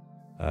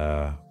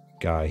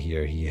guy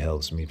here, he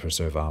helps me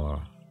preserve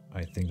armor.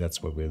 I think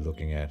that's what we're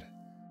looking at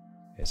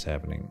is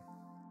happening.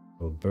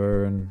 We'll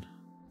burn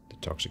the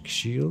toxic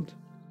shield.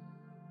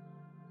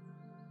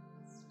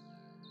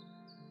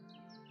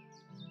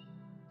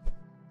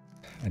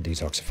 And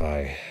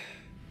detoxify.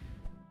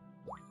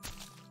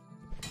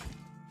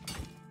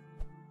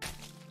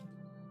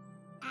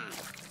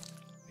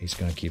 He's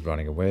gonna keep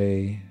running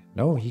away.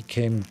 No, he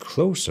came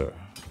closer.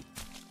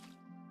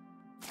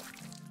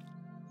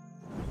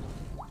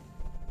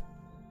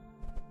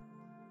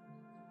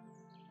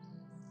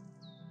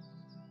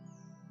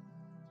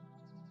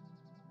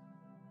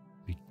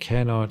 We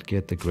cannot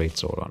get the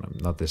greatsword on him.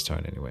 Not this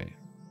turn anyway.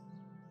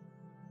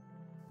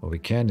 What we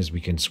can is we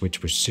can switch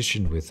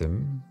position with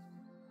him.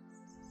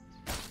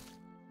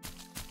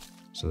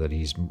 So that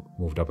he's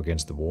moved up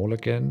against the wall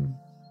again.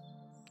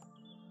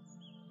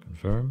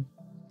 Confirm.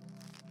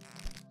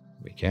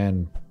 We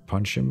can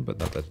punch him, but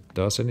not that it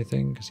does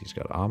anything, because he's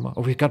got armor.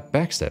 Oh, we got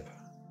backstep.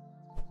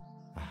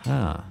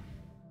 Aha.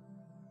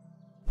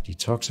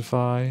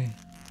 Detoxify.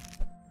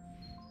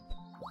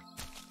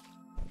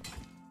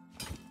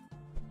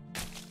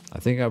 I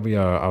think we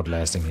are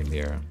outlasting him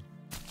here.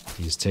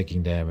 He's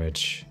taking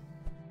damage.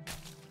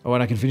 Oh,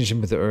 and I can finish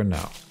him with the urn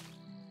now.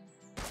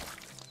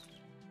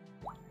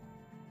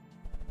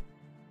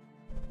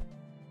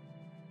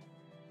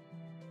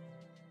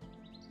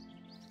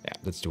 Yeah,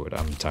 let's do it.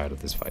 I'm tired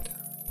of this fight.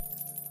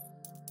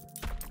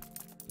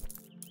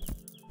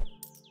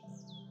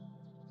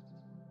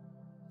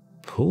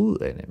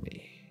 Pull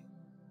enemy.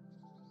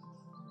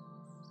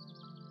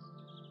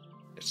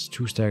 It's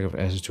 2 stack of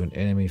acid to an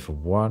enemy for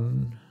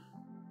 1.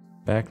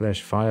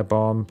 Backlash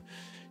firebomb.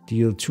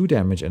 Deal 2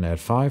 damage and add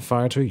 5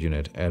 fire to a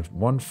unit. Add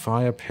 1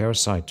 fire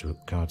parasite to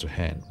card to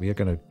hand. We are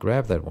gonna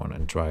grab that one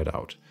and try it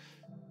out.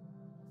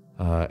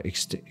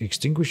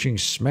 Extinguishing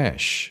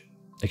smash.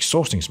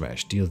 Exhausting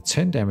smash. Deal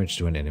 10 damage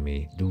to an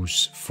enemy.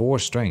 Lose 4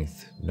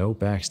 strength. No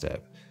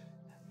backstab.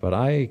 But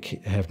I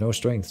have no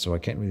strength, so I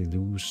can't really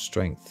lose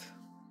strength.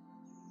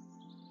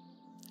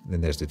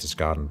 Then there's the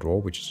discard and draw,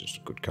 which is just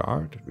a good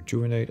card.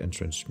 Rejuvenate and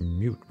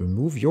transmute.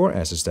 Remove your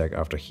acid stack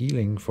after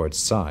healing for its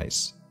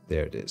size.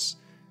 There it is.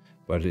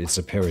 But it's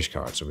a perish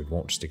card, so it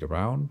won't stick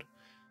around.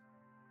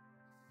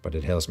 But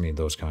it helps me in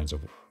those kinds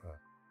of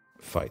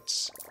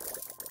fights.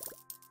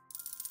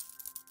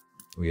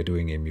 We are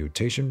doing a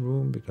mutation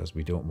room because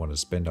we don't want to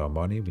spend our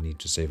money. We need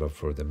to save up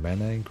for the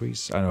mana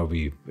increase. I know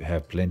we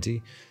have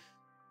plenty.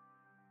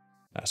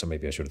 So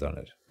maybe I should have done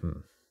it.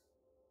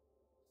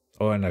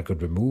 Oh, and I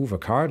could remove a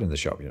card in the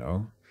shop, you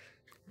know.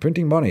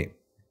 Printing money.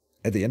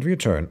 At the end of your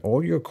turn,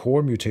 all your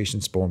core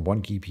mutations spawn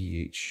 1 GP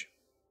each.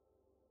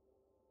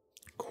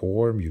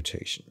 Core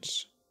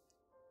mutations.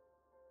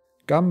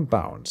 Gum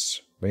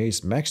bounce.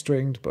 Raise max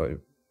strength by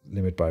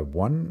limit by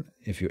 1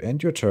 if you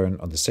end your turn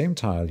on the same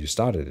tile you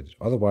started it.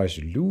 Otherwise,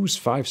 you lose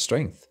 5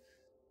 strength.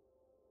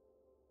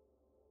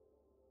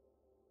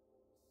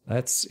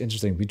 That's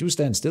interesting. We do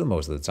stand still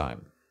most of the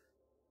time.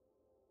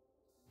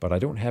 But I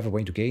don't have a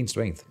way to gain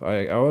strength.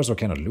 I also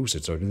cannot lose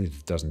it, so it really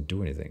doesn't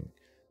do anything.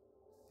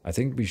 I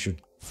think we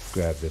should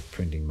grab the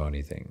printing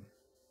money thing.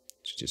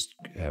 To just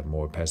have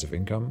more passive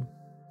income.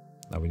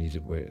 Now we need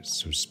to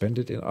spend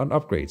it on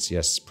upgrades.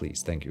 Yes,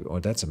 please. Thank you. Oh,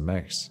 that's a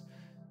max.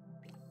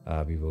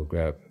 We will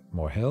grab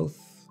more health.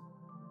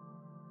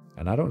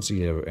 And I don't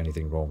see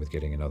anything wrong with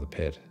getting another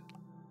pet.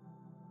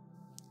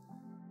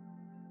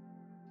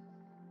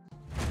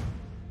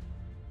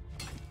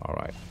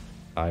 Alright.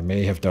 I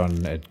may have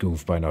done a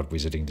goof by not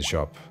visiting the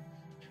shop.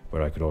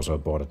 Where I could also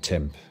have bought a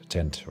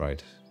tent,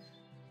 right?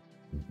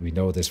 We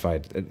know this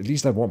fight. At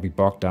least I won't be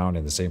bogged down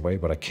in the same way,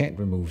 but I can't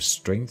remove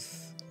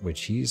strength,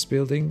 which he's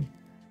building.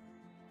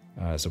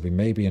 So we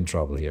may be in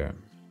trouble here.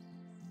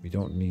 We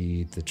don't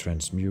need the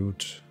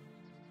transmute.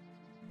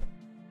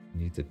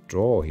 We need the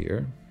draw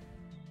here.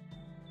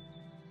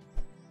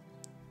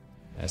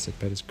 Acid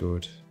pet is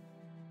good.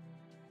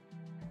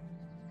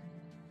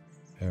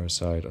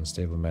 Parasite,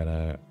 unstable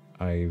mana.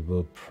 I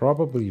will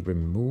probably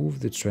remove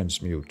the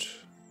transmute.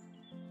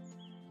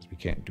 We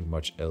can't do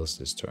much else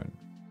this turn.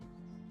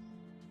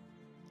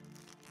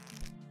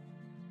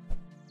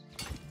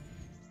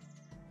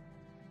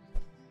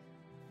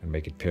 And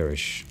make it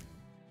perish.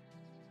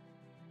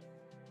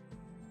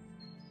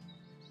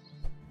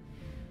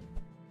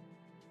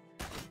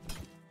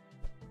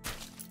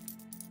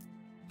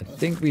 I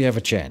think we have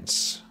a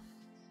chance.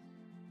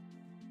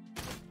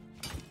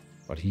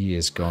 But he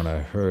is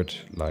gonna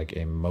hurt like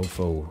a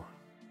mofo.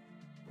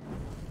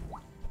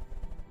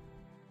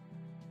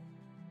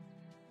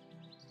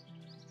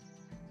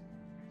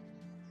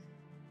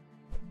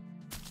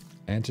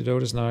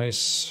 Antidote is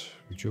nice.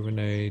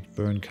 Rejuvenate,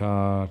 burn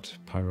card,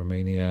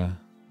 pyromania.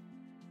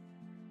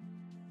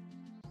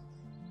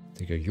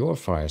 Take your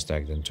fire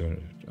stack then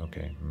turn.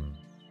 Okay.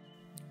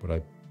 Would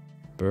I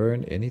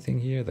burn anything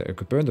here? I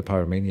could burn the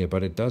pyromania,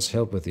 but it does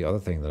help with the other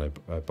thing that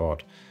I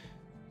bought.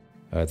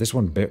 This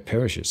one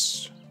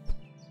perishes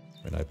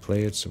when I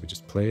play it, so we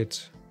just play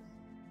it.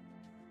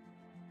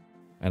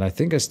 And I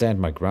think I stand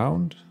my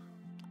ground.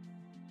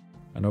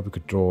 I know we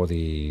could draw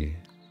the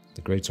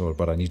greatsword,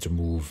 but I need to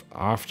move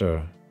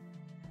after,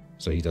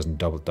 so he doesn't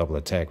double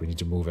attack. We need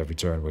to move every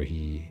turn where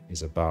he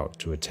is about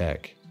to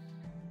attack.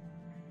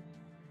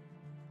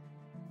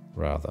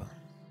 Rather.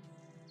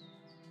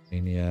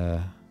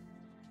 Mania.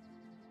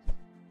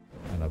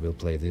 And And I will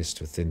play this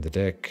to thin the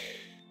deck.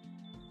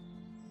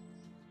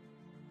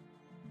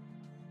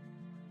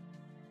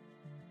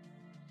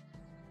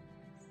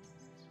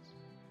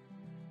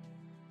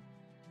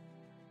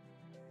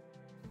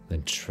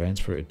 Then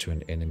transfer it to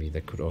an enemy.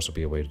 That could also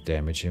be a way to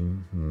damage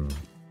him.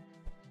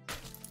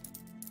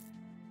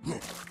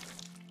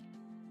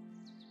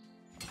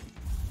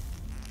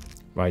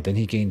 Right, then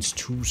he gains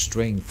 2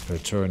 strength per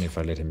turn if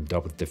I let him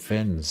double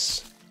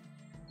defense.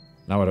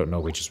 Now I don't know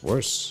which is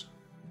worse.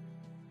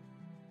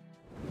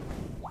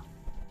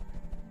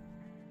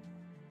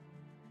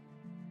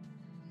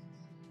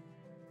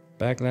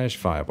 Backlash,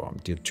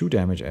 Firebomb. Deal 2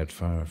 damage at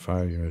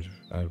fire unit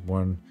at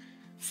 1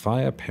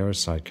 fire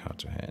parasite card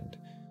to hand.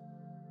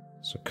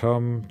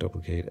 Succumb,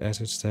 duplicate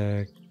acid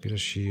stack, bitter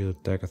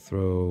shield, dagger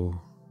throw,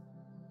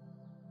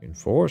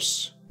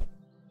 enforce,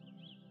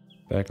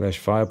 backlash,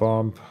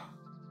 firebomb.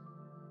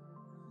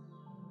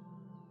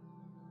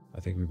 I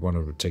think we want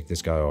to take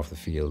this guy off the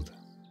field.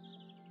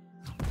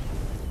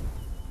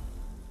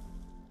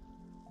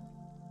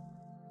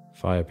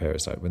 Fire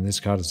parasite. When this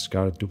card is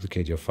discarded,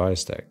 duplicate your fire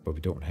stack, but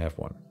we don't have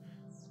one.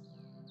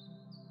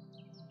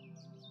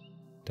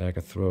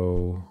 Dagger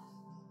throw.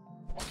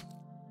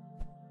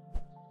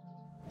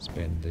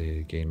 Spend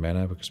the gain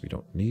mana because we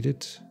don't need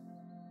it.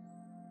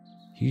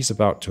 He's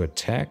about to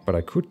attack, but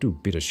I could do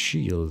bitter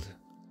shield.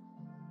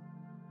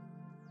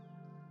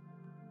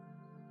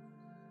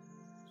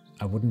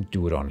 I wouldn't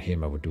do it on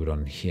him, I would do it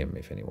on him,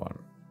 if anyone.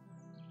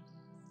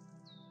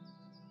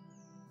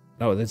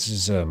 No, this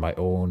is my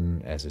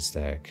own acid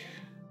stack.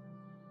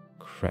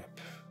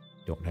 Crap.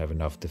 Don't have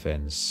enough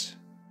defense.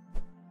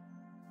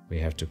 We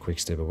have to quick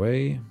step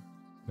away.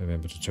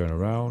 Remember to turn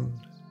around.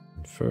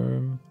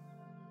 Confirm.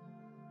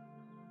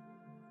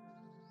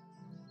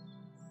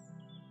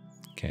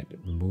 Can't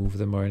remove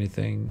them or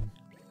anything.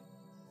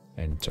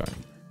 And turn.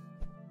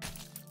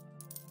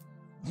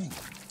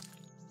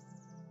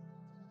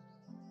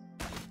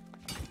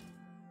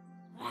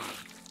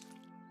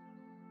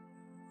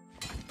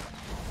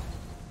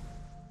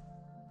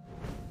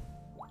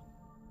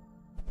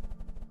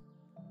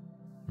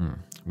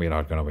 We're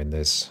not gonna win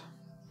this.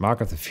 Mark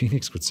of the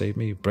Phoenix could save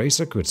me.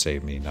 Bracer could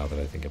save me, now that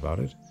I think about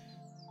it.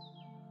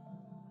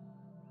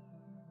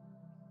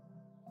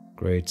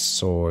 Great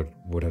sword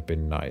would have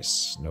been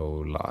nice, no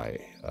lie.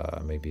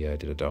 Maybe I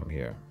did a dumb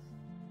here.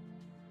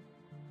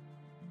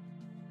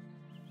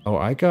 Oh,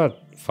 I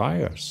got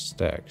fire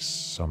stacks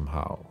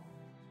somehow.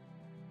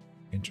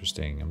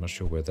 Interesting, I'm not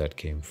sure where that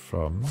came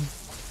from.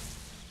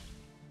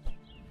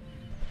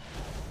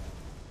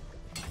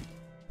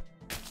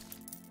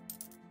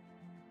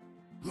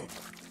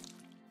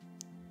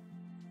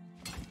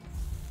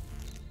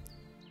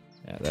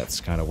 Yeah,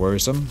 that's kind of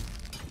worrisome.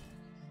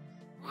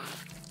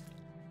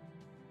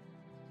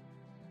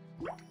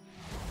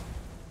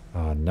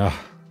 Oh no,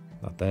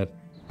 not that.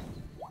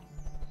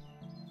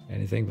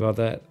 Anything about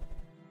that?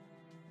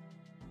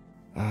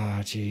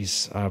 Ah,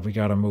 jeez. We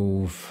gotta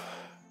move.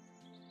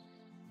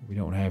 We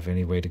don't have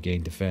any way to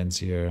gain defense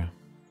here.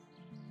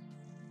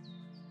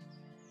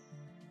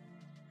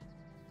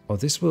 Oh,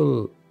 this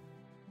will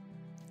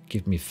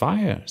give me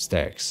fire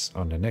stacks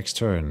on the next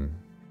turn,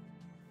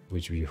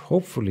 which we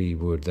hopefully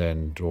would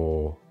then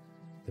draw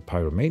the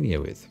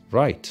Pyromania with.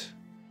 Right.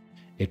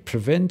 It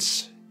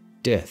prevents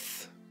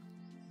death.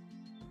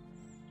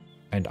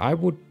 And I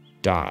would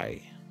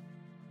die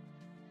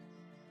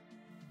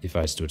if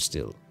I stood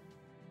still.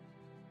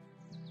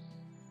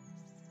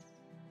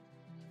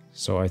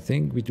 So I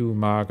think we do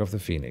Mark of the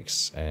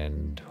Phoenix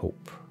and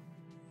hope.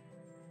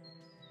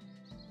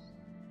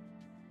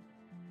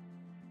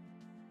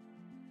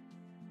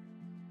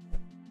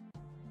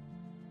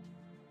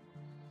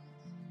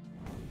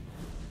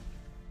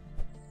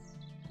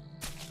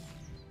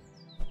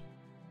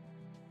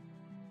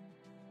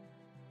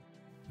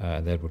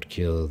 That would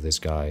kill this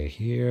guy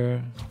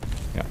here.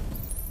 Yeah.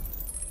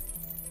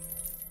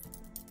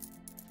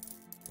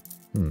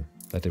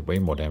 That did way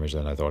more damage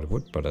than I thought it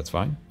would, but that's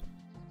fine.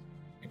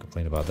 Can't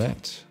complain about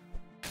that.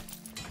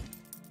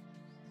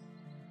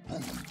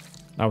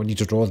 Now we need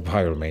to draw the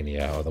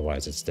Pyromania,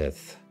 otherwise it's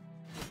death.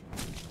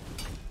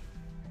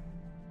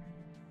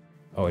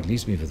 Oh, it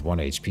leaves me with 1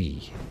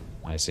 HP.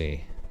 I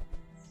see.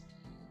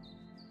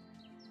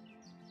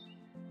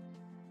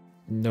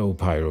 No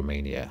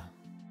Pyromania.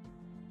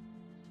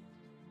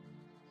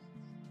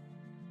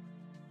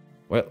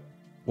 Well,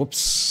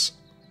 whoops.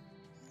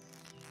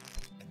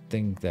 I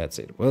think that's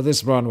it. Well,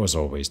 this run was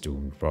always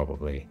doomed,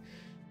 probably.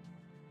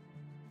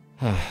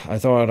 I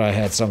thought I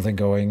had something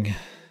going.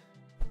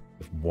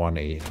 With 1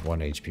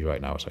 HP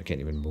right now, so I can't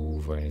even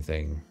move or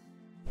anything.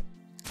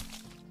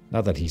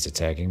 Not that he's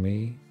attacking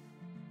me.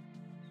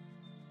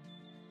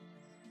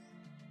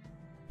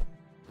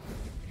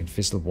 You can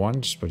fizzle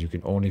once, but you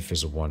can only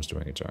fizzle once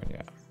during a turn,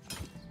 yeah.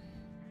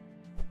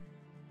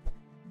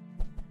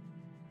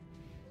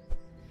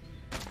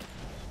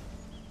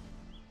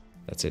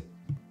 That's it.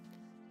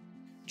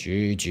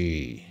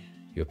 GG.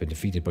 You have been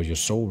defeated, but your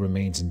soul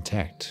remains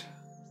intact.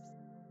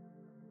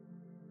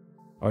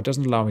 Oh, it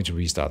doesn't allow me to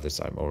restart this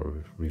time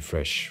or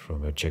refresh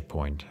from a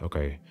checkpoint.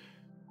 Okay.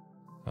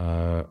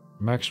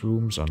 Max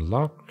rooms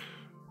unlocked.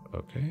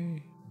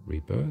 Okay,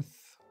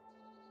 rebirth.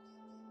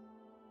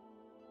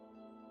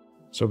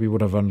 So we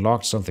would have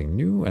unlocked something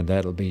new, and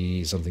that'll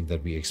be something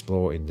that we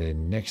explore in the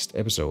next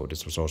episode.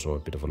 This was also a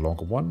bit of a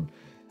longer one.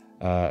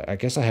 I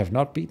guess I have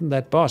not beaten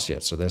that boss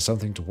yet, so there's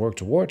something to work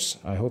towards.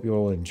 I hope you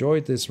all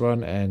enjoyed this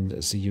run,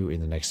 and see you in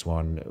the next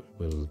one.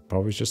 We'll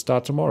probably just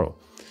start tomorrow.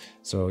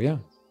 So yeah,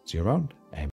 see you around.